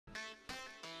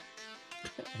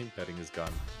Him petting his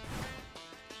gun.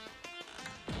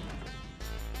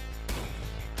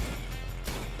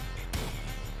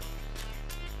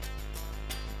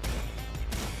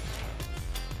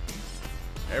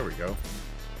 There we go.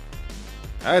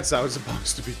 That's how it's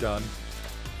supposed to be done.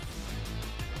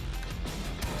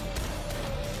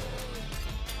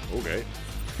 Okay.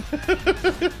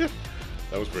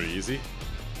 That was pretty easy.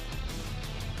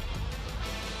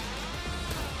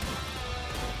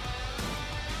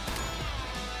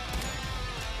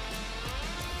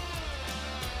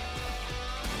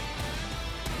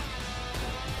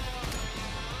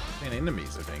 And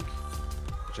enemies, I think.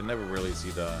 Which I never really see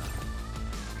the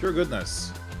pure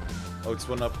goodness. Oh, it's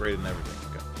one upgrade and everything.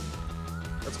 Okay.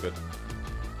 That's good.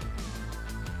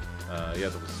 Yeah,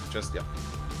 that was just, yeah.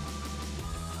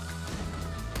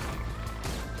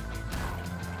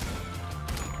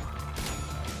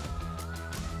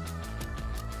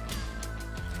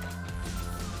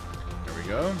 There we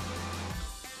go.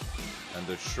 And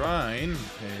the shrine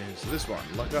is this one.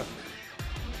 Look up.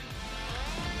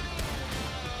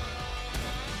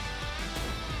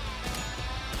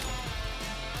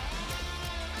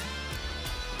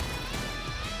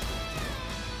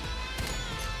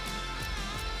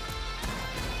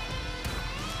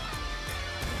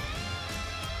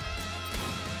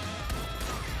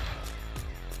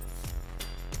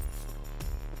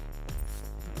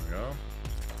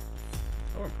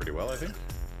 Pretty well, I think.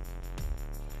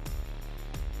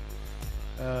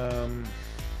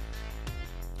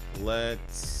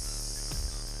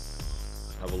 Let's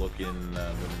have a look in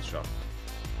Moon's shop.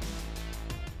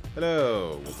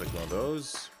 Hello, we'll take one of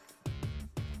those.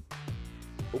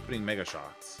 Opening mega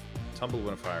shots. Tumble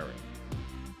when firing.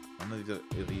 None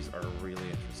of these are really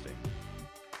interesting.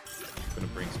 I'm gonna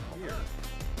bring some here.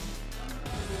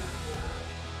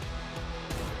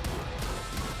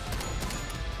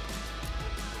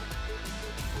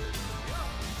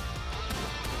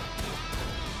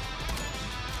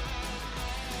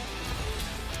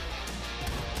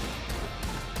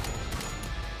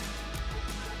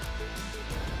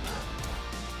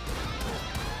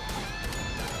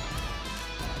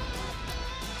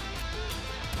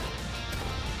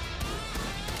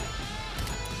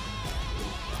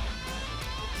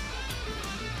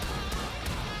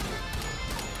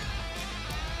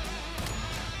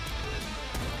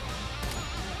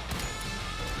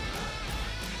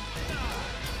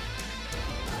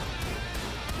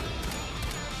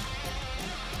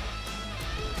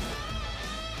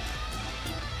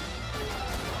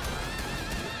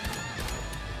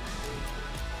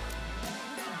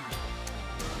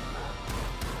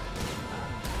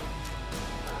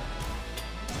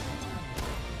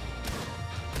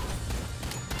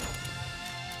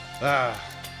 Ah.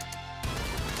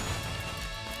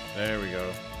 There we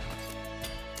go.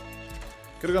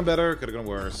 Could have gone better, could have gone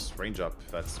worse. Range up.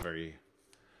 That's very,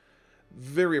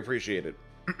 very appreciated.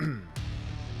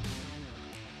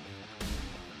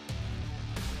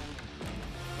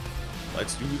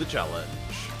 Let's do the challenge.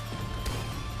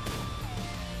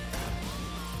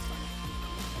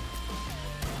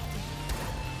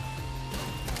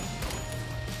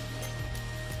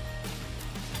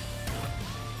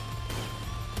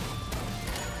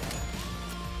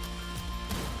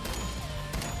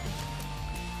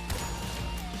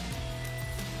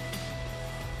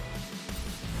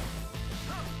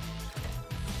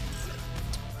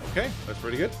 Okay, that's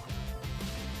pretty good.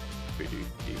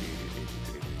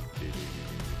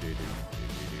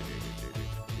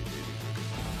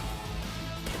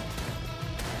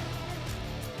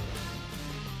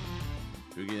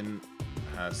 Hugin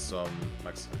has some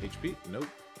max HP. Nope.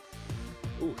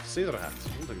 Ooh, Sailor Hat.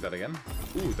 We'll take that again.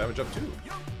 Ooh, damage up too.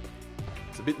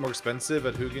 It's a bit more expensive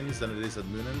at Hugin's than it is at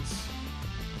Moonen's,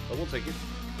 but we'll take it.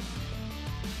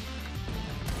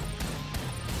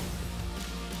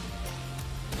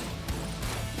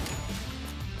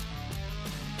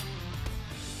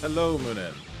 Hello,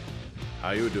 Moonin.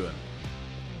 How you doing?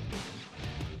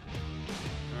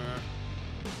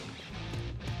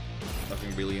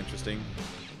 Nothing really interesting.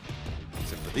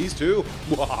 Except for these two.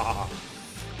 Wah!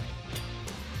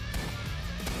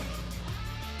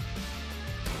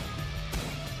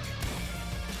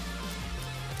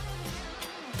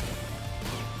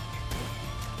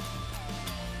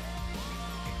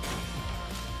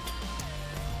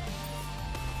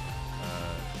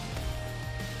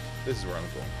 This is where I'm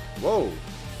going. Whoa!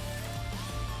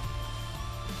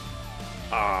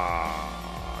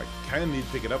 Ah, I kind of need to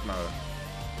pick it up now,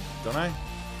 don't I?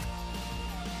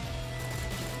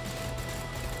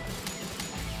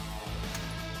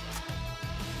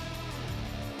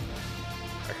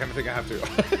 I kind of think I have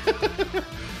to.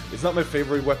 It's not my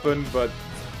favorite weapon, but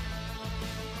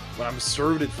When I'm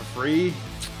served it for free,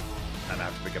 and I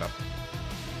have to pick it up.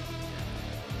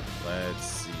 Let's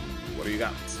see. What do you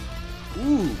got?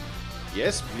 Ooh.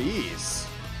 Yes, please.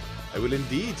 I will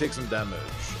indeed take some damage.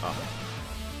 Ah.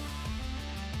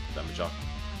 Damage up.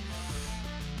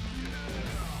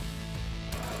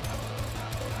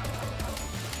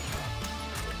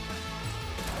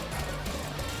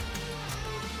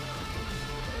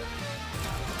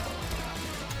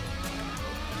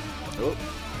 Oh.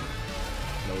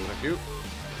 No, thank you.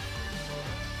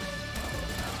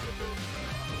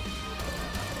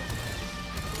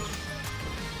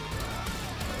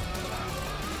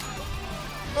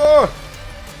 Oh!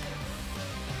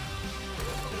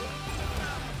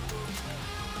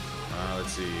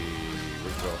 Let's see.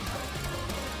 Where'd it go?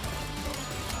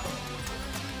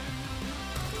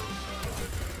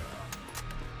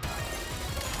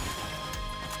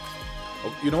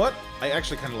 Oh, you know what? I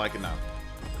actually kind of like it now.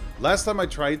 Last time I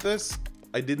tried this,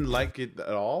 I didn't like it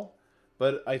at all,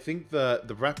 but I think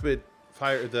the rapid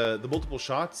fire, the multiple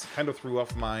shots kind of threw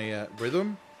off my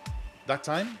rhythm that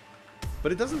time,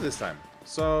 but it doesn't this time.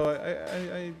 So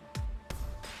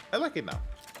I like it now.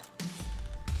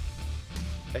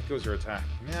 Echoes your attack.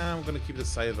 Yeah, I'm gonna keep the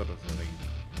side of the thing.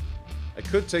 I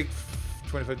could take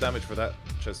 25 damage for that.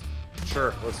 Just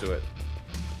sure, let's do it.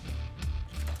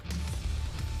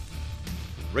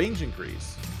 Range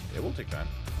increase. Yeah, we'll take that.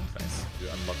 That's nice. You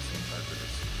unlock some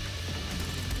characters.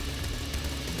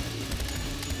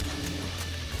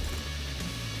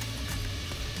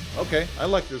 Okay, I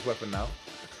like this weapon now.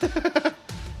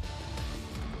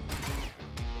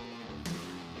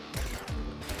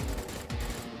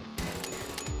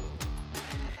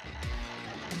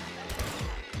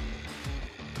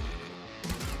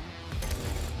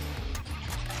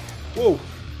 Whoa!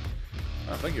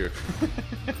 Oh, thank you.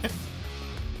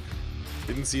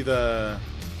 Didn't see the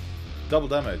double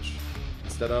damage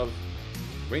instead of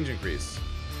range increase.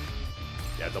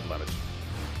 Yeah, double damage.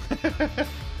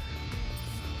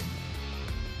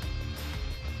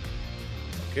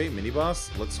 Okay, mini boss.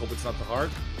 Let's hope it's not too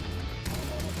hard.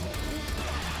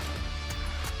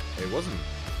 It wasn't.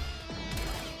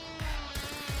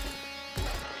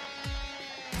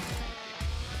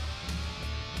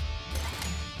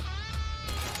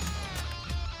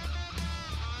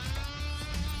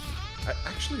 I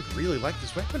actually really like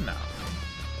this weapon now.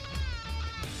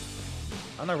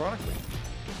 Unironically.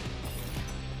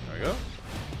 There we go.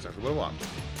 Exactly what I want.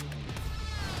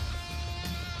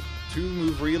 2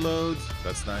 move reloads.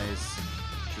 That's nice.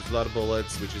 Shoots a lot of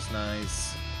bullets, which is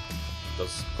nice.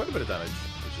 Does quite a bit of damage,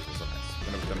 which is also nice. I'm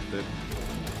gonna be tempted.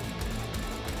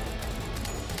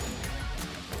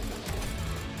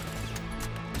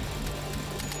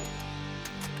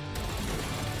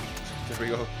 There we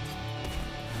go.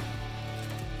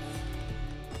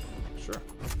 Sure.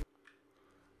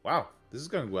 Wow, this is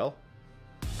going well.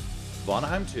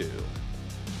 Vanaheim II.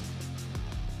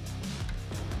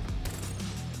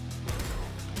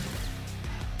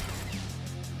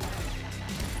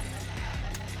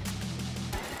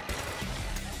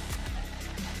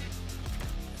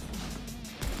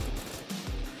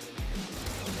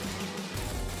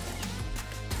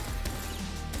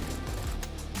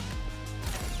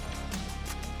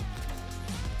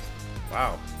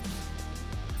 Wow.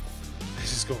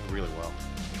 This is going really well.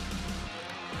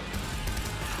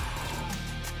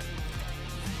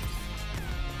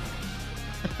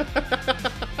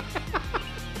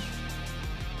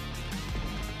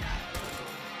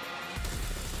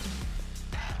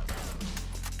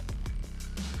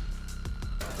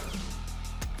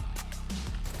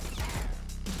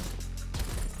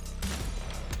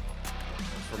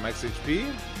 For max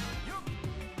HP,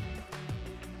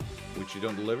 which you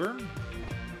don't deliver.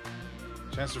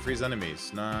 Chance to freeze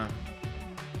enemies. Nah.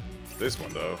 This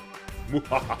one though.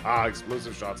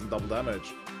 Explosive shots and double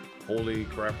damage. Holy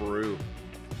crap-a-roo.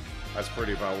 That's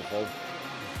pretty powerful.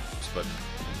 But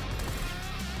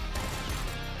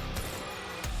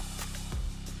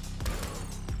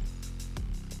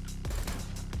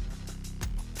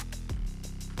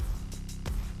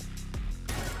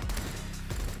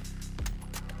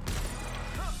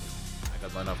I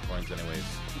got enough points anyways.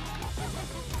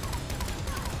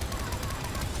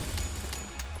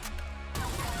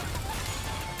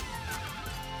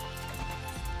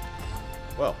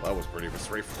 Well, that was pretty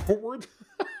straightforward.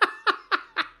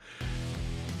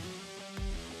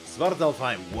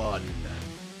 Svartalfheim I.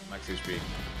 Max HP.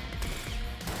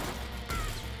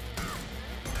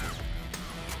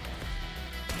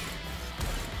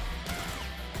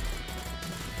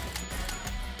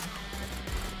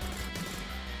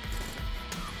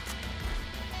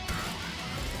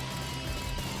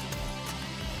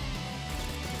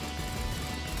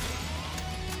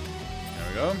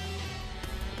 we go.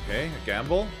 Okay, a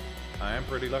gamble. I am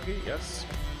pretty lucky, yes.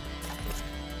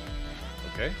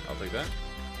 Okay, I'll take that.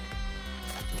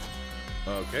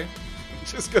 Okay.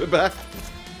 Just get it back.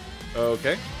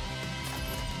 Okay.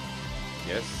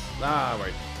 Yes. Ah,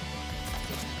 wait.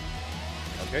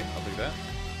 Okay, I'll take that.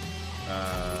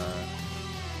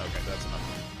 Okay, that's enough.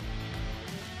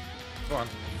 Come on.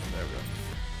 There we go.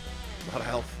 A lot of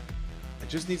health. I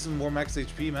just need some more max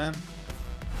HP, man.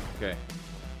 Okay.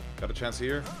 Got a chance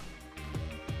here.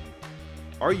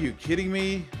 Are you kidding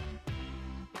me?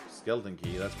 Skeleton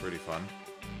key, that's pretty fun.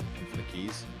 Infinite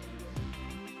keys.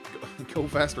 Go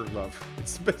faster, love.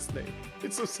 It's the best name.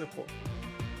 It's so simple.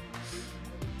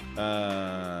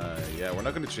 Yeah, we're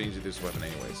not going to change this weapon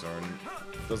anyway, so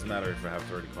it doesn't matter if I have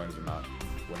 30 coins or not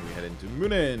when we head into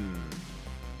Moonin.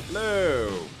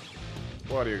 Hello!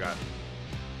 What do you got?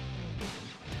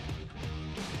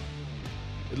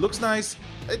 It looks nice.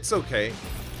 It's okay.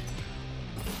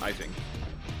 I think.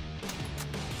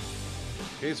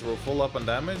 Okay, so we're full up on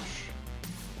damage.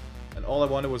 And all I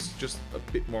wanted was just a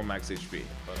bit more max HP.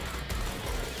 But...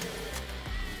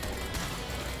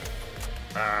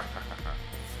 that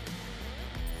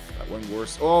went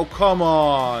worse. Oh, come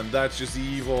on! That's just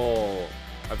evil.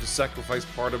 I have to sacrifice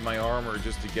part of my armor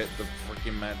just to get the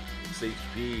freaking max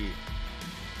HP.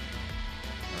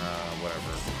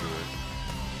 Whatever. We'll do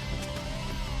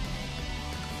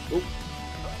it. Oh.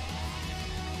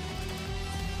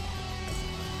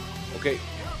 Okay.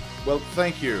 Well,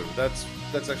 thank you. That's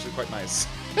actually quite nice.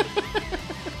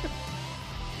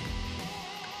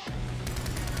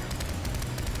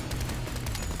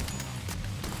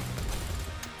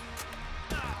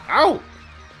 Ow!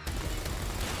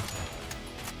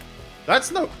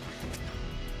 That's no...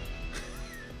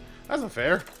 That's not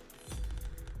fair.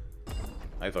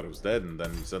 I thought it was dead, and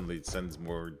then suddenly it sends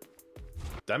more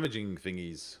damaging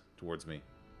thingies towards me.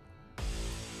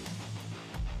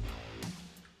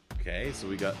 Okay, so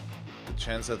we got the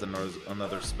chance at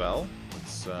another spell.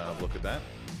 Let's look at that.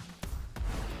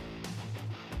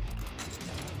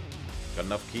 Got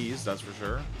enough keys, that's for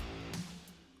sure.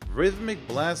 Rhythmic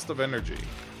Blast of Energy.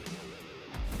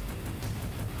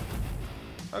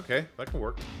 Okay, that can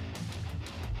work.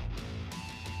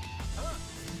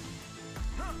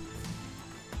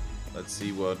 Let's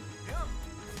see what...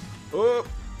 Oh!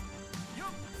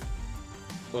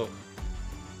 Oh.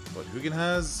 What Hugin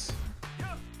has?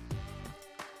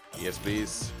 Yes,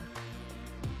 please.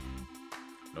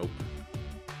 Nope.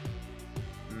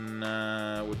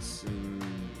 Nah, what's...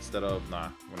 instead of... Nah,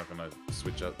 we're not gonna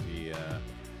switch out the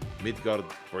Midgard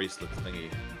bracelet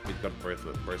thingy. Midgard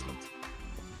bracelet.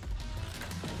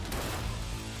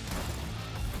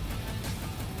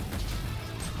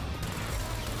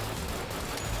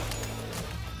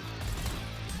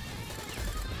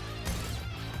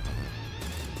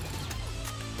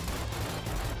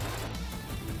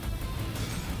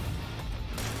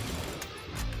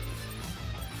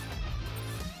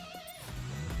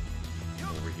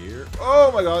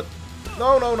 Oh my god!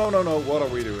 No, no, no, no, no! What are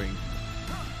we doing?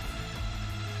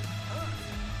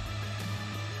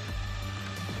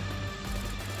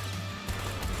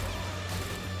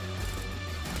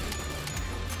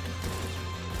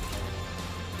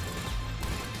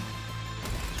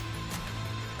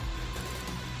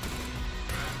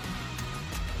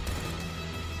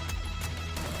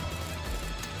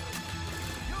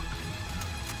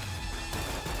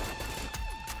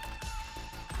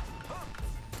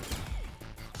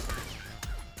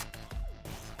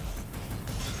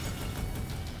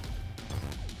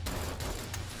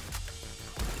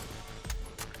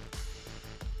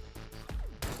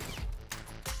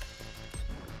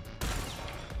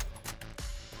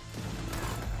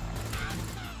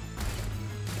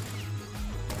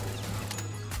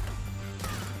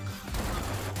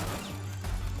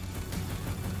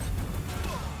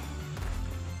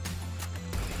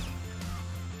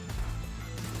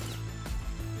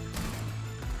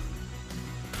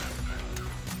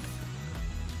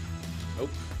 Nope.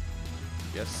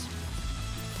 Yes.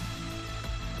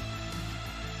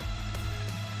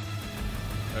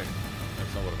 Hey,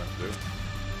 that's not what I meant to do.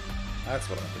 That's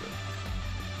what I meant to do.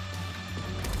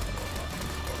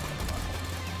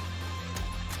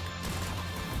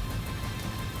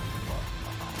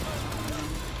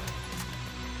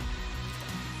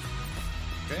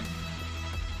 Okay.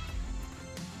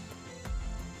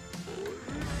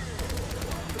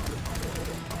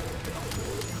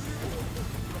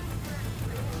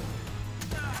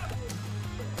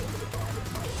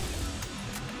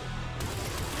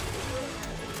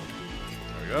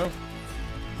 Go.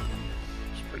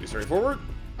 It's pretty straightforward.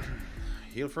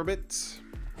 Heal for a bit,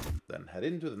 then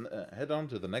head on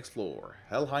to the next floor.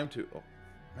 Helheim II. Oh,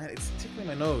 Man, it's tickling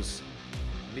my nose.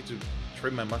 I need to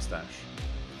trim my mustache.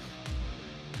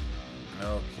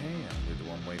 Okay, I did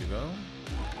one way to go.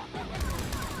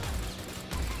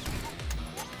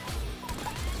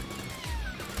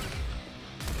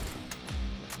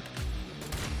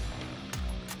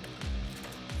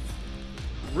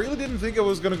 Really didn't think I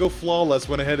was gonna go flawless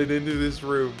when I headed into this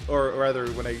room, or rather,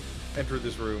 when I entered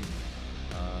this room.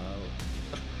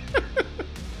 I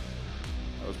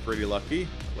was pretty lucky.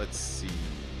 Let's see,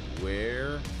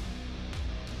 where's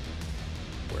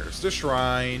the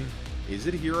shrine? Is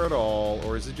it here at all,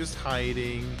 or is it just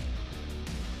hiding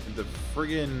in the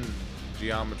friggin'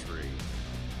 geometry?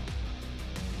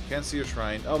 Can't see a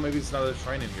shrine. Oh, maybe it's not a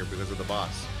shrine in here because of the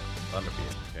boss. That'll be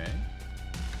it. Okay.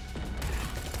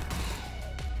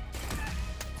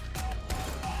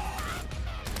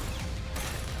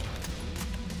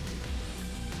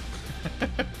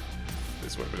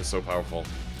 This weapon is so powerful.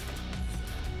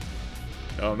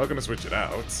 No, I'm not gonna switch it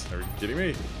out. Are you kidding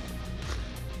me?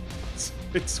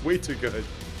 It's way too good.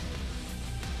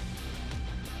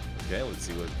 Okay, let's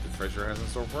see what the treasure has in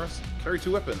store for us. Carry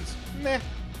 2 weapons. Meh.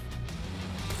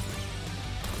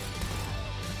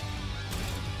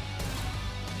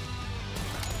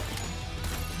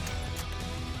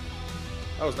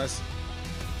 That was nice.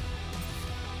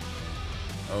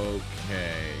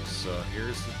 Okay, so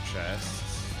here's the chest.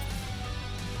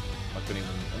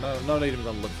 Not even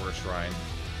gonna look for a shrine.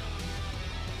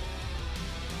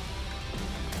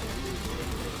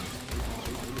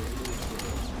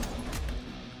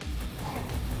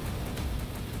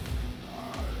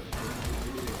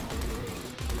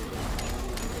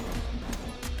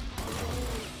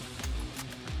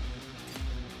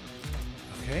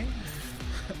 Okay.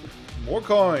 More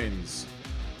coins.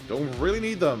 Don't really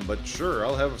need them, but sure,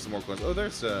 I'll have some more coins. Oh,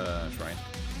 there's a shrine.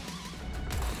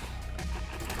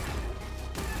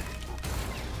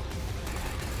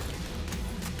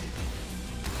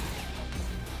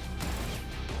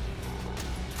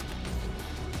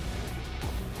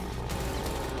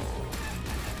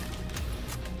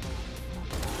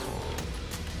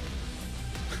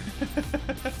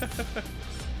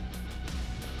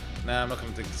 Nah, I'm not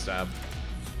gonna take the stab.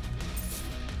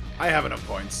 I have enough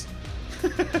points.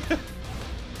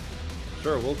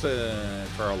 Sure, we'll try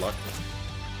our luck.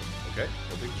 Okay,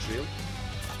 we'll take the shield.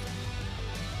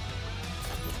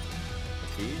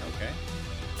 A key, okay.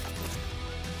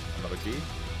 Another key.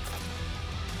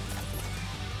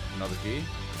 Another key.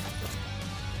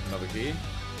 Another key.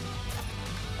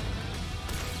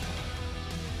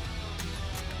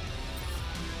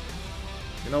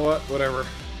 You know what? Whatever.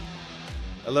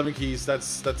 11 keys,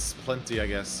 that's plenty, I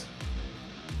guess.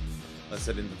 Let's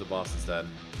head into the boss instead.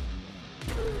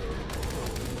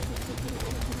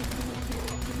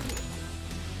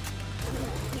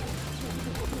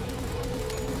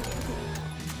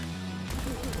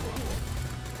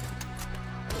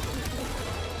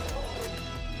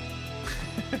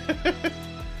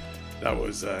 That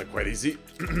was quite easy.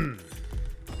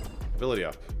 Ability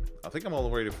up. I think I'm all the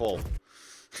way to full.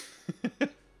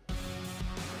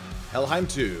 Helheim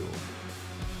II.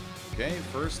 Okay,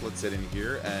 first let's head in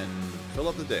here and fill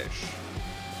up the dish.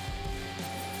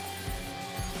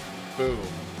 Boom.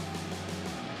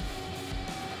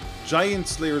 Giant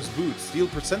Slayer's boots deal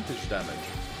percentage damage.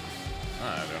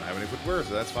 I don't have any footwear,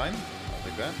 so that's fine. I'll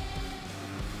take that.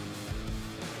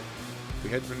 We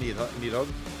head for Nidhogg.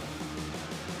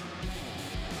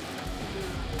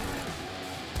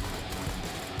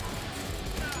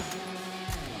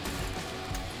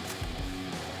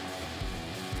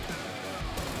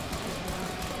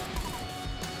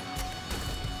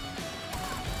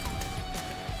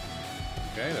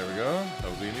 Okay, there we go. That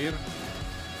was Ymir.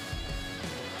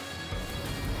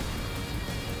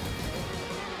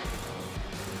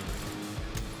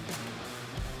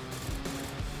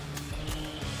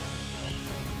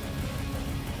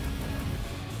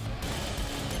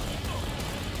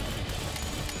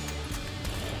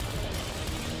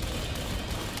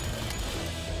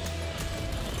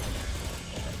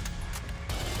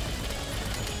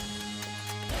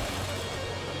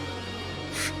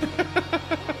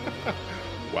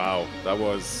 Wow, that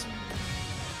was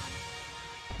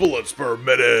bullets per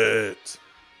minute.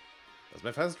 That's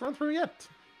my fastest run through yet.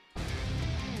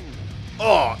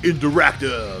 Oh,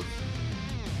 interactive.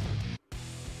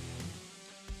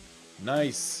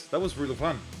 Nice. That was really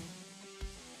fun.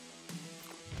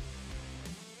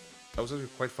 That was actually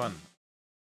quite fun.